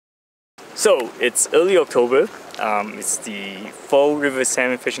So it's early October. It's the fall river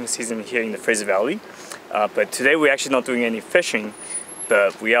salmon fishing season here in the Fraser Valley. But today we're actually not doing any fishing,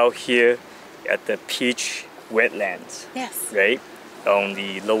 but we are here at the Peach Wetlands. Yes. Right? On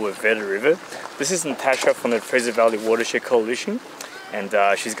the lower Vedder River. This is Natashia from the Fraser Valley Watersheds Coalition, and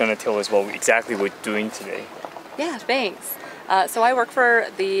she's going to tell us what exactly we're doing today. Yeah, thanks. So I work for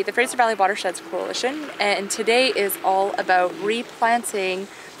the Fraser Valley Watersheds Coalition, and today is all about replanting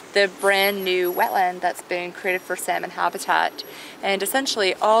the brand new wetland that's been created for salmon habitat. And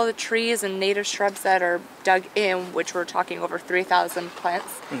essentially all the trees and native shrubs that are dug in, which we're talking over 3,000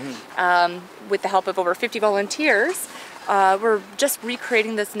 plants, with the help of over 50 volunteers, we're just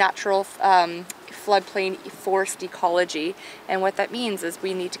recreating this natural floodplain forest ecology. And what that means is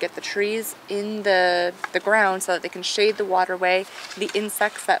we need to get the trees in the ground so that they can shade the waterway. The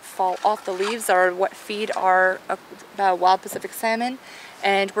insects that fall off the leaves are what feed our wild Pacific salmon.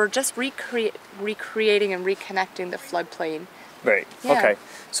 And we're just recreating and reconnecting the floodplain. Right, yeah. Okay.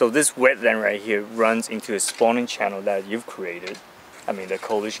 So this wetland right here runs into a spawning channel that you've created. I mean, the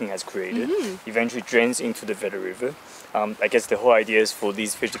coalition has created. Eventually drains into the Vedder River. I guess the whole idea is for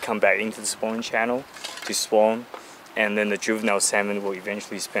these fish to come back into the spawning channel to spawn, and then the juvenile salmon will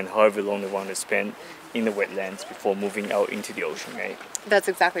eventually spend however long they want to spend in the wetlands before moving out into the ocean, right? That's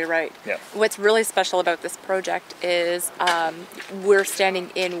exactly right. Yeah. What's really special about this project is we're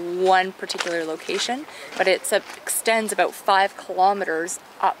standing in one particular location, but it extends about 5 kilometers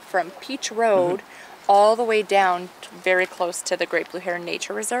up from Peach Road all the way down very close to the Great Blue Heron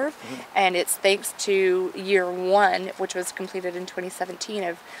Nature Reserve. And it's thanks to year 1, which was completed in 2017,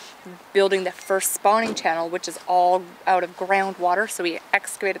 of building the first spawning channel, which is all out of groundwater. So we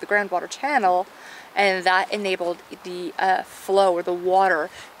excavated the groundwater channel, and that enabled the flow, or the water,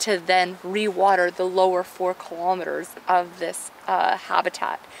 to then re-water the lower 4 kilometers of this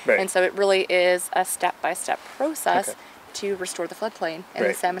habitat. Right. And so it really is a step-by-step process to restore the floodplain and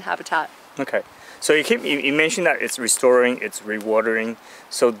the salmon habitat. Okay. So you mentioned that it's restoring, it's rewatering.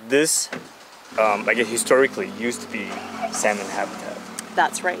 So this, I guess historically, used to be salmon habitat.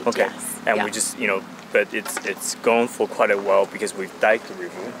 That's right. Okay. Yes. And we just, but it's gone for quite a while because we've diked the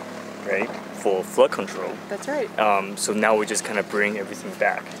river, right, for flood control. That's right. So now we just kind of bring everything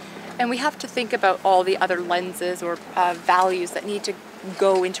back. And we have to think about all the other lenses or values that need to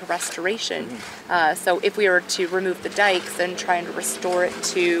go into restoration. So if we were to remove the dikes and try and restore it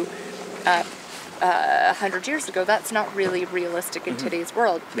to 100 years ago, that's not really realistic in today's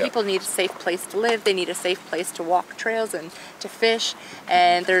world. People need a safe place to live, they need a safe place to walk trails and to fish,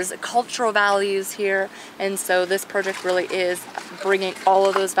 and there's cultural values here, and so this project really is bringing all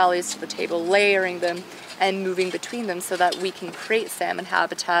of those values to the table, layering them and moving between them so that we can create salmon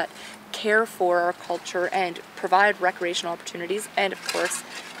habitat, care for our culture, and provide recreational opportunities, and of course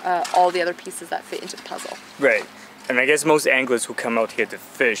all the other pieces that fit into the puzzle. Right. And I guess most anglers who come out here to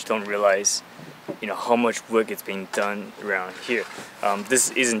fish don't realize how much work is being done around here. This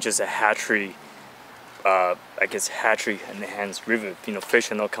isn't just a hatchery, I guess hatchery enhanced river.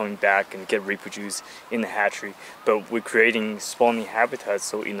 Fish are not coming back and get reproduced in the hatchery, but we're creating spawning habitats,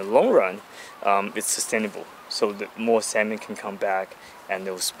 so in the long run, it's sustainable. So that more salmon can come back and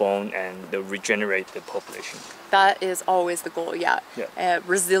they'll spawn and they'll regenerate the population. That is always the goal,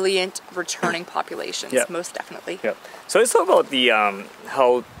 resilient, returning populations, most definitely. Yeah. So let's talk about the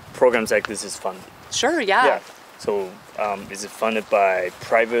how programs like this is funded. Sure, yeah. So is it funded by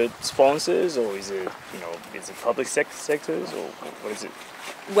private sponsors, or is it, is it public sectors, or what is it?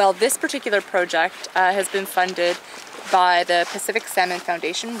 Well, this particular project has been funded by the Pacific Salmon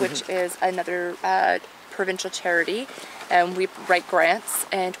Foundation, which is another provincial charity, and we write grants,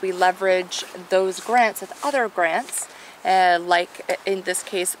 and we leverage those grants with other grants, like in this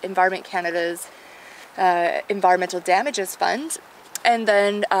case Environment Canada's Environmental Damages Fund. And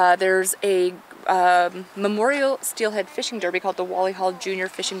then there's a memorial steelhead fishing derby called the Wally Hall Junior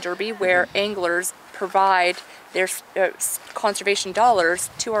Fishing Derby, where anglers provide their conservation dollars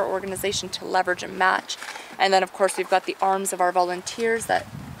to our organization to leverage and match. And then of course we've got the arms of our volunteers that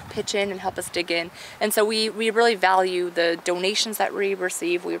pitch in and help us dig in. And so we really value the donations that we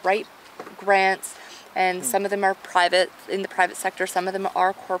receive. We write grants, and some of them are private, in the private sector, some of them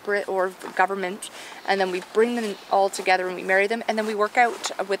are corporate or government, and then we bring them all together and we marry them, and then we work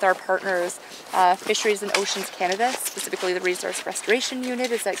out with our partners. Fisheries and Oceans Canada, specifically the Resource Restoration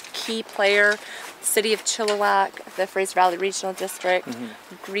Unit, is a key player. City of Chilliwack, the Fraser Valley Regional District,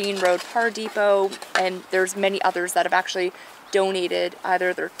 Green Road Power Depot, and there's many others that have actually donated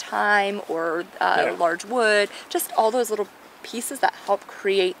either their time or large wood, just all those little pieces that help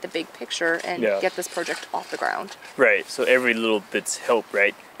create the big picture and get this project off the ground. Right, so every little bit's help,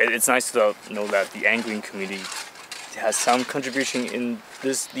 right? It's nice to know that the angling community has some contribution in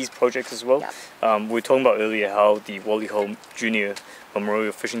these projects as well. Yep. We were talking about earlier how the Wally Ho Jr.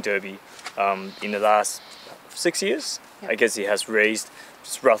 Memorial Fishing Derby in the last 6 years, I guess it has raised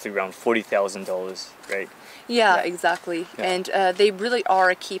just roughly around $40,000, right? Yeah, exactly. Yeah. And they really are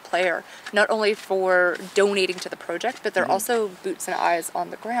a key player, not only for donating to the project, but they're also boots and eyes on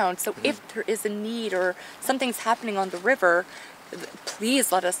the ground. So if there is a need or something's happening on the river,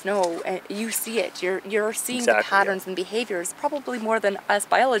 please let us know. And you see it. You're seeing the patterns and behaviors probably more than us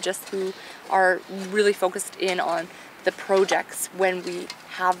biologists who are really focused in on the projects when we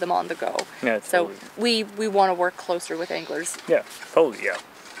have them on the go. Yeah, totally. So we want to work closer with anglers. Yeah, totally, yeah.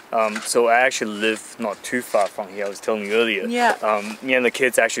 So I actually live not too far from here, I was telling you earlier. Yeah. Me and the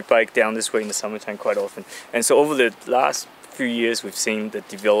kids actually bike down this way in the summertime quite often. And so over the last few years, we've seen the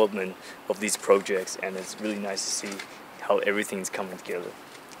development of these projects, and it's really nice to see how everything's coming together.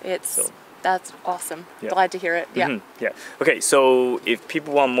 That's awesome. Glad to hear it. Yeah. Yeah. Okay, so if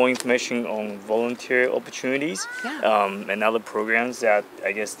people want more information on volunteer opportunities and other programs that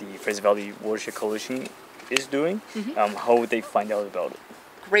I guess the Fraser Valley Watersheds Coalition is doing, how would they find out about it?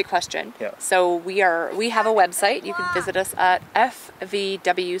 Great question. Yeah. So we have a website. You can visit us at fvwc.ca,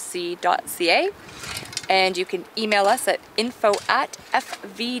 and you can email us at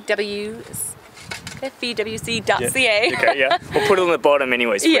info@fvwc.ca. Okay, yeah. We'll put it on the bottom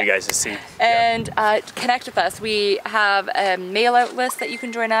anyways for you guys to see. And connect with us. We have a mail out list that you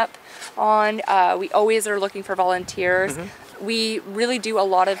can join up on. We always are looking for volunteers. We really do a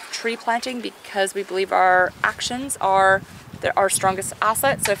lot of tree planting because we believe our actions are our strongest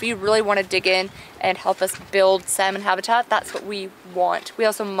asset. So if you really want to dig in and help us build salmon habitat, that's what we want. We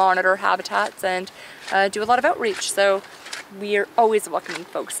also monitor habitats and do a lot of outreach. So we are always welcoming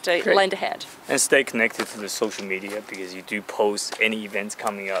folks to lend a hand. And stay connected to the social media because you do post any events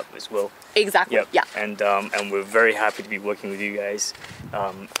coming up as well. Exactly. Yep. Yeah. And we're very happy to be working with you guys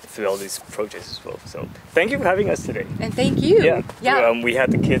through all these projects as well. So thank you for having us today. And thank you. Yeah. We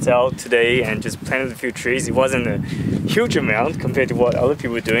had the kids out today and just planted a few trees. It wasn't a huge amount compared to what other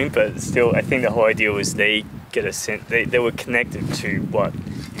people were doing, but still, I think the whole idea was they get a sense. They were connected to what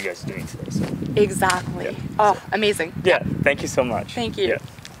you guys are doing today. So. Exactly. Yeah. Oh, amazing. Yeah. Thank you so much. Thank you. Yeah.